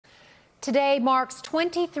Today marks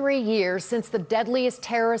 23 years since the deadliest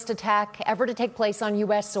terrorist attack ever to take place on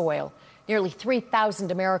U.S. soil. Nearly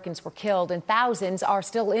 3,000 Americans were killed and thousands are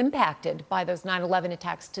still impacted by those 9/11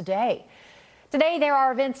 attacks today. Today, there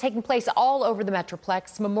are events taking place all over the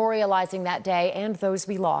Metroplex, memorializing that day and those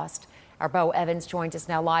we lost. Our Bo Evans joins us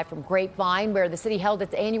now live from Grapevine, where the city held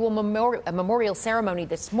its annual memorial ceremony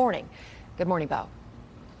this morning. Good morning, Bo.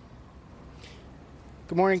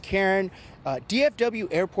 Good morning, Karen. DFW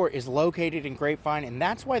Airport is located in Grapevine, and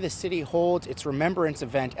that's why the city holds its remembrance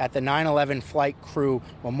event at the 9/11 Flight Crew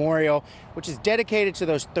Memorial, which is dedicated to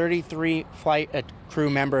those 33 flight crew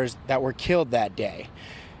members that were killed that day.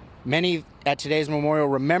 Many at today's memorial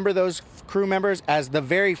remember those crew members as the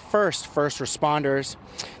very first responders.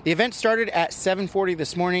 The event started at 7:40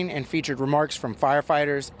 this morning and featured remarks from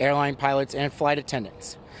firefighters, airline pilots, and flight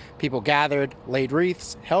attendants. People gathered, laid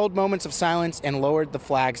wreaths, held moments of silence, and lowered the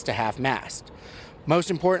flags to half-mast.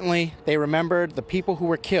 Most importantly, they remembered the people who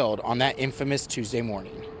were killed on that infamous Tuesday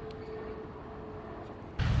morning.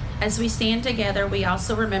 As we stand together, we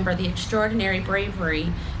also remember the extraordinary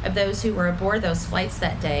bravery of those who were aboard those flights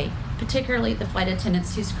that day, particularly the flight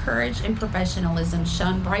attendants whose courage and professionalism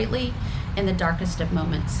shone brightly in the darkest of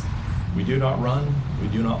moments. We do not run, we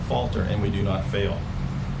do not falter, and we do not fail.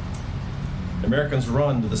 Americans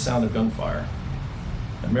run to the sound of gunfire.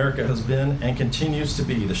 America has been and continues to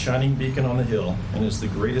be the shining beacon on the hill and is the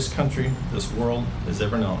greatest country this world has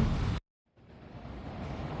ever known.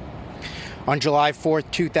 On July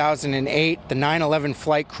 4th, 2008, the 9/11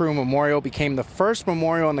 Flight Crew Memorial became the first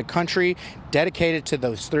memorial in the country dedicated to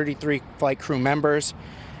those 33 flight crew members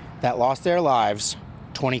that lost their lives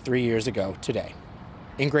 23 years ago today.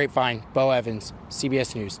 In Grapevine, Bo Evans,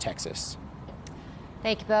 CBS News, Texas.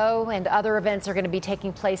 Thank you, Bo. And other events are going to be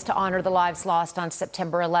taking place to honor the lives lost on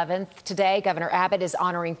September 11th. Today, Governor Abbott is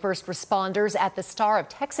honoring first responders at the Star of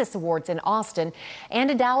Texas Awards in Austin. And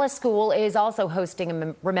a Dallas school is also hosting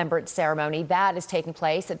a remembrance ceremony. That is taking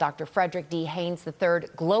place at Dr. Frederick D. Haynes III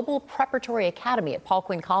Global Preparatory Academy at Paul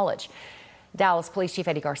Quinn College. Dallas Police Chief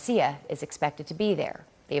Eddie Garcia is expected to be there.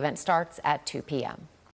 The event starts at 2 p.m.